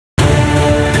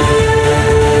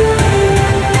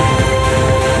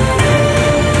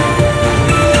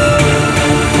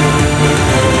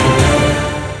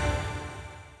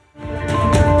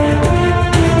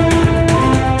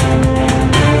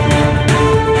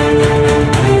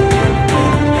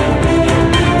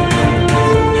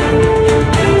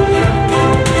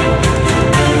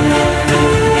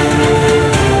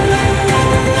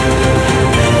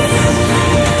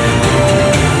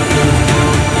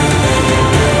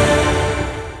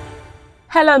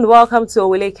Hello and welcome to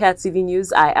Oweleketv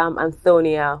News. I am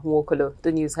Antonia Nwokolo.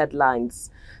 The news headlines.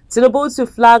 Tinubu to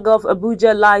flag off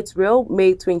Abuja light rail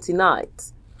May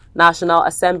 29th. National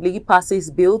Assembly passes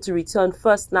bill to return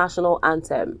First National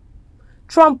Anthem.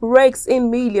 Trump rakes in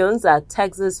millions at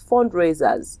Texas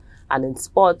fundraisers. And in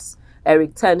sports,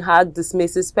 Erik ten Hag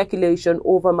dismisses speculation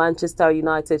over Manchester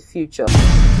United future.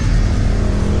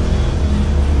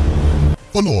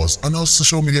 Follow us on our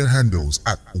social media handles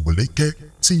at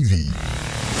Oweleketv.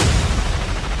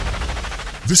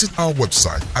 Visit our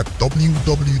website at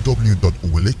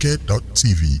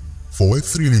www.oweleke.tv for a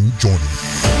thrilling journey.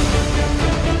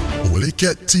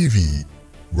 Oweleketv,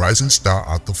 rising star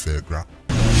at the fairground.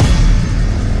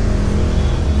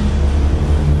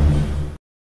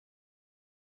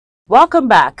 Welcome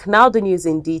back. Now the news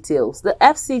in details. The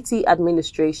FCT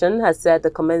administration has said the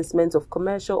commencement of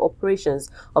commercial operations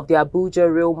of the Abuja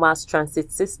Rail Mass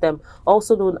Transit System,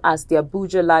 also known as the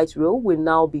Abuja Light Rail, will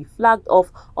now be flagged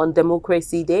off on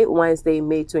Democracy Day, Wednesday,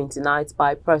 May 29th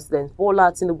by President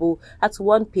Bola Tinubu at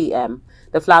 1 p.m.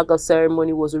 The flag-off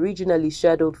ceremony was originally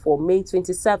scheduled for May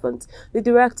 27th. The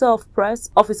Director of Press,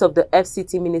 Office of the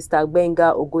FCT Minister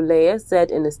Gbenga Oguleye,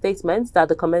 said in a statement that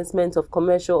the commencement of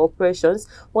commercial operations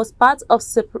was part of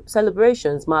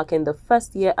celebrations marking the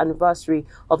first-year anniversary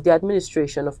of the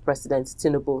administration of President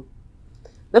Tinubu.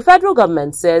 The federal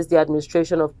government says the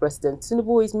administration of President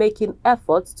Tinubu is making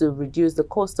efforts to reduce the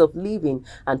cost of living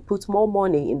and put more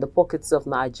money in the pockets of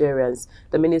Nigerians.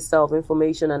 The Minister of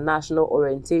Information and National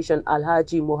Orientation,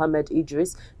 Alhaji Mohammed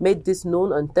Idris, made this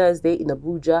known on Thursday in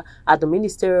Abuja at the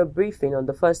ministerial briefing on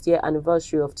the first-year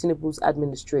anniversary of Tinubu's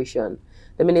administration.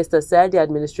 The minister said the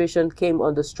administration came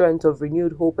on the strength of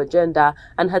renewed hope agenda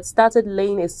and had started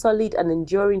laying a solid and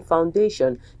enduring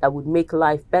foundation that would make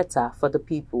life better for the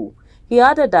people. He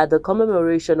added that the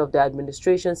commemoration of the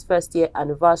administration's first-year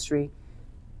anniversary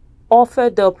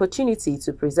offered the opportunity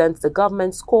to present the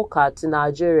government scorecard to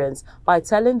Nigerians by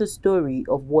telling the story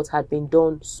of what had been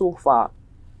done so far.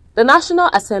 The National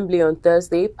Assembly on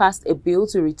Thursday passed a bill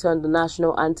to return the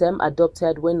national anthem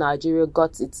adopted when Nigeria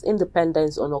got its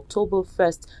independence on October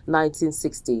 1st,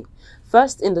 1960.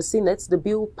 First in the Senate, the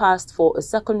bill passed for a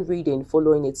second reading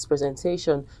following its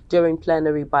presentation during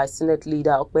plenary by Senate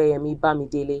Leader Opeyemi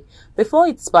Bamidele. Before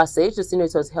its passage, the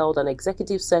senators held an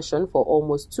executive session for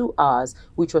almost 2 hours,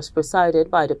 which was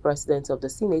presided by the President of the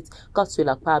Senate,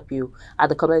 Godswill Akpabio. At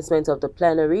the commencement of the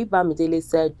plenary, Bamidele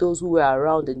said those who were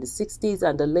around in the 60s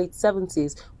and the late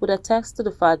 70s would attest to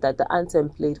the fact that the anthem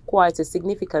played quite a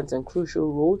significant and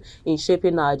crucial role in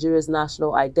shaping Nigeria's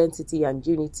national identity and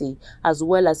unity, as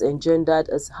well as engendered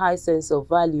a high sense of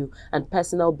value and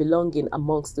personal belonging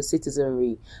amongst the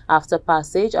citizenry. After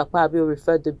passage, Akpabio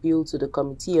referred the bill to the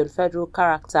Committee on Federal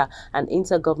Character and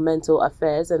Intergovernmental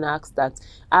Affairs and asked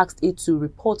it to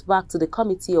report back to the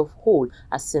Committee of Whole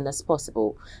as soon as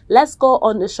possible. Let's go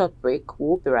on a short break.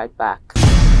 We'll be right back.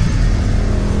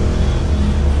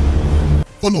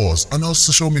 Follow us on our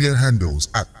social media handles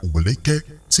at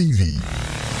Oweleketv.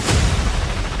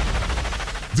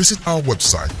 Visit our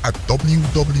website at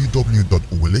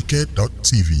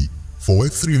www.oweleke.tv for a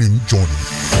thrilling journey.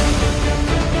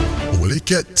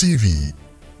 Oweleketv,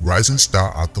 rising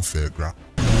star at the fairground.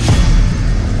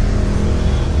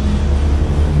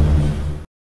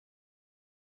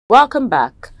 Welcome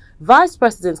back. Vice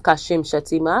President Kashim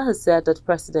Shettima has said that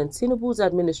President Tinubu's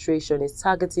administration is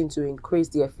targeting to increase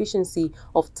the efficiency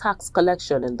of tax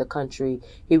collection in the country.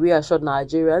 He reassured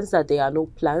Nigerians that there are no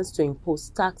plans to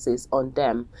impose taxes on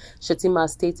them. Shettima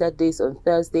stated this on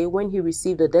Thursday when he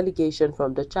received a delegation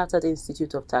from the Chartered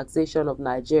Institute of Taxation of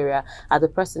Nigeria at the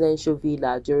presidential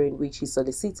villa, during which he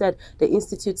solicited the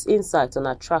institute's insight on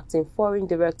attracting foreign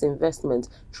direct investment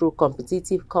through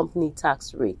competitive company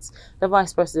tax rates. The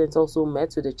Vice President also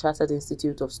met with the Chartered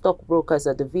Institute of Stockbrokers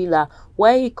at the villa,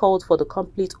 where he called for the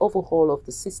complete overhaul of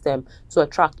the system to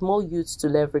attract more youths to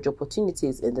leverage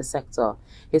opportunities in the sector.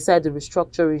 He said the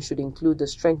restructuring should include the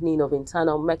strengthening of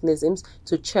internal mechanisms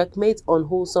to checkmate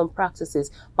unwholesome practices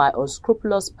by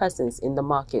unscrupulous persons in the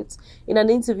market. In an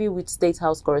interview with State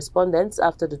House correspondents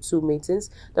after the two meetings,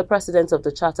 the president of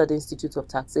the Chartered Institute of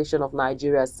Taxation of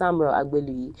Nigeria, Samuel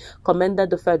Agbeluyi, commended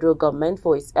the federal government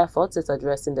for its efforts at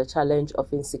addressing the challenge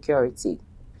of insecurity.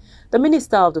 The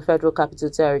Minister of the Federal Capital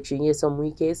Territory, Yusuf,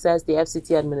 says the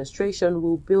FCTA administration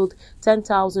will build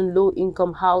 10,000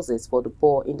 low-income houses for the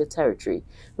poor in the territory.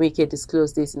 Wike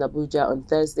disclosed this in Abuja on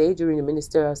Thursday during the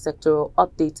ministerial sectoral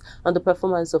update on the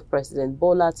performance of President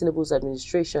Bola Tinubu's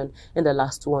administration in the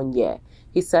last 1 year.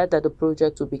 He said that the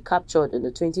project will be captured in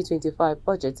the 2025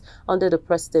 budget under the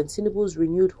President Tinubu's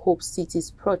Renewed Hope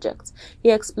Cities project.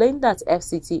 He explained that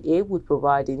FCTA would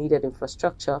provide the needed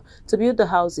infrastructure to build the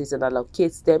houses and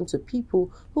allocate them to people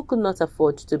who could not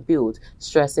afford to build,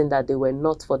 stressing that they were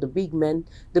not for the big men.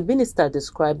 The minister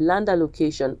described land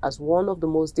allocation as one of the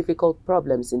most difficult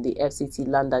problems in the FCT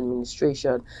land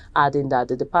administration, adding that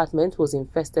the department was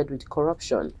infested with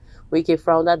corruption. Wike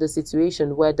frowned at the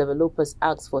situation where developers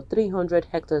asked for 300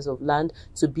 hectares of land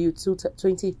to build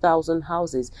 20,000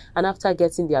 houses, and after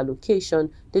getting the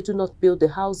allocation, they do not build the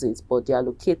houses, but they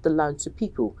allocate the land to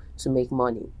people to make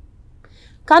money.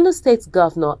 Kano State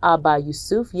Governor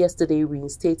Yusuf yesterday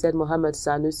reinstated Mohammed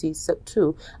Sanusi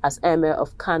II as Emir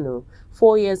of Kano,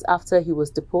 4 years after he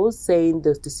was deposed, saying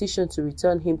the decision to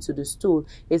return him to the stool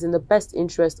is in the best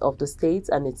interest of the state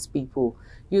and its people.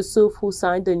 Yusuf, who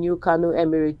signed the new Kano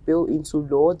Emirate Bill into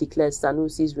law, declared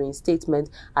Sanusi's reinstatement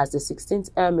as the 16th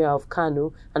Emir of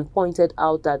Kano and pointed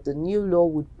out that the new law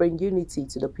would bring unity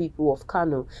to the people of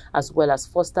Kano as well as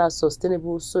foster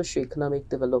sustainable socio-economic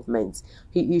development.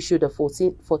 He issued a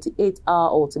 48-hour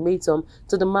ultimatum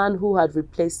to the man who had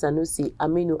replaced Sanusi,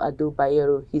 Aminu Ado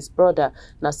Bayero, his brother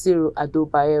Nasiru Ado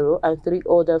Bayero, and 3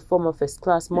 other former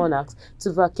first-class monarchs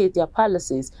to vacate their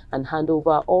palaces and hand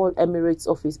over all Emirates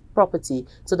office property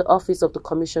to the Office of the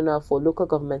Commissioner for Local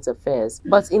Government Affairs.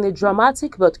 But in a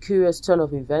dramatic but curious turn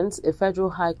of events, a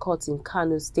federal high court in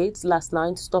Kano State last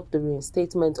night stopped the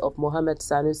reinstatement of Mohammed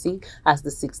Sanusi as the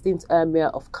 16th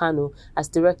Emir of Kano, as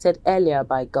directed earlier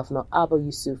by Governor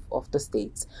Yusuf of the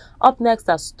state. Up next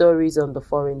are stories on the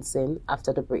foreign scene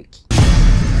after the break.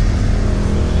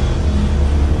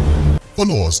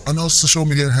 Follow us on our social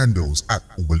media handles at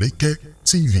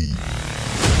Oweleketv.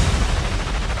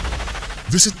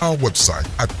 Visit our website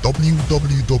at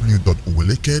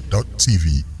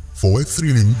www.oweleketv for a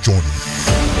thrilling journey.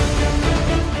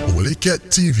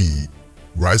 Oweleketv,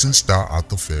 rising star at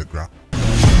the fairground.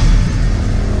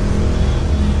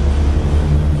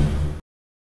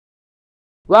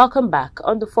 Welcome back.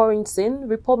 On the foreign scene,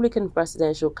 Republican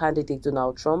presidential candidate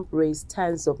Donald Trump raised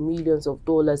tens of millions of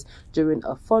dollars during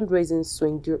a fundraising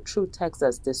swing through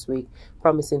Texas this week,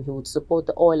 promising he would support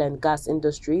the oil and gas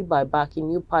industry by backing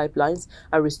new pipelines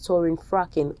and restoring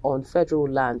fracking on federal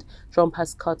land. Trump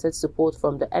has courted support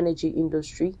from the energy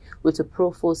industry with a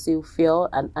pro-fossil fuel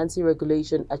and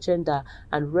anti-regulation agenda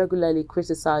and regularly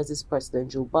criticizes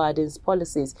President Joe Biden's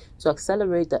policies to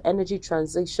accelerate the energy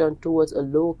transition towards a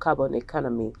low-carbon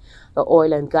economy. The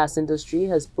oil and gas industry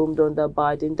has boomed under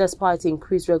Biden despite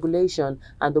increased regulation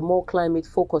and the more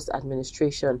climate-focused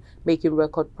administration, making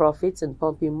record profits and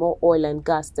pumping more oil and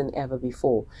gas than ever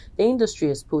before. The industry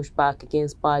has pushed back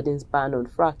against Biden's ban on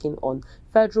fracking on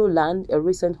federal land, a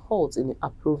recent halt in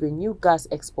approving new gas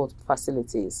export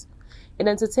facilities. In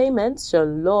entertainment,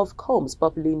 Sean Love Combs,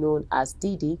 popularly known as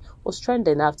Diddy, was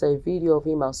trending after a video of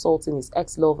him assaulting his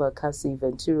ex-lover Cassie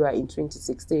Ventura in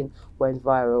 2016 went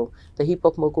viral. The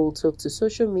hip-hop mogul took to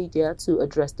social media to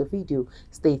address the video,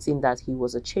 stating that he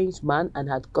was a changed man and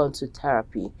had gone to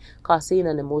therapy. Cassie, in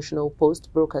an emotional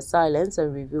post, broke her silence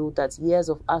and revealed that years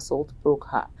of assault broke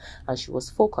her, and she was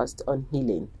focused on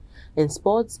healing. In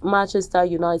sports, Manchester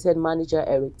United manager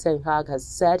Erik ten Hag has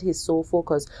said his sole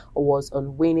focus was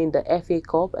on winning the FA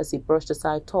Cup as he brushed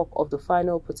aside talk of the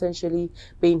final potentially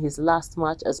being his last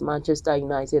match as Manchester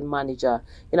United manager.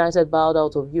 United bowed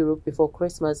out of Europe before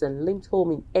Christmas and limped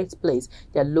home in 8th place,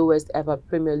 their lowest ever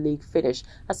Premier League finish,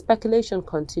 as speculation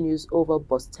continues over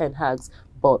boss ten Hag's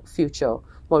future.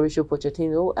 Mauricio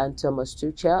Pochettino and Thomas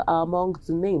Tuchel are among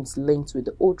the names linked with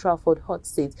the Old Trafford hot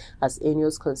seat as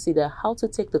Ineos consider how to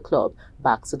take the club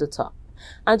back to the top.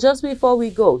 And just before we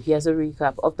go, here's a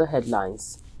recap of the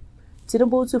headlines.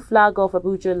 Tinubu to flag off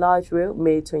Abuja Light Rail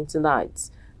May 29th.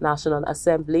 National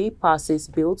Assembly passes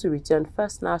bill to return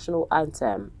First National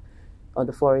Anthem. On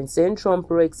the foreign scene, Trump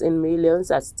rakes in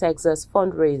millions at Texas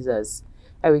fundraisers.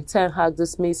 Erik ten Hag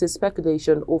dismisses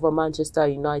speculation over Manchester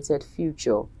United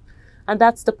future. And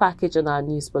that's the package on our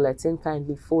news bulletin.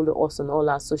 Kindly follow us on all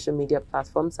our social media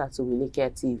platforms at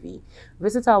Oweleketv.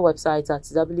 Visit our website at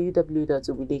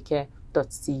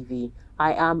www.oweleketv.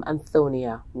 I am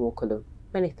Antonia Nwokolo.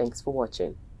 Many thanks for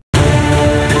watching.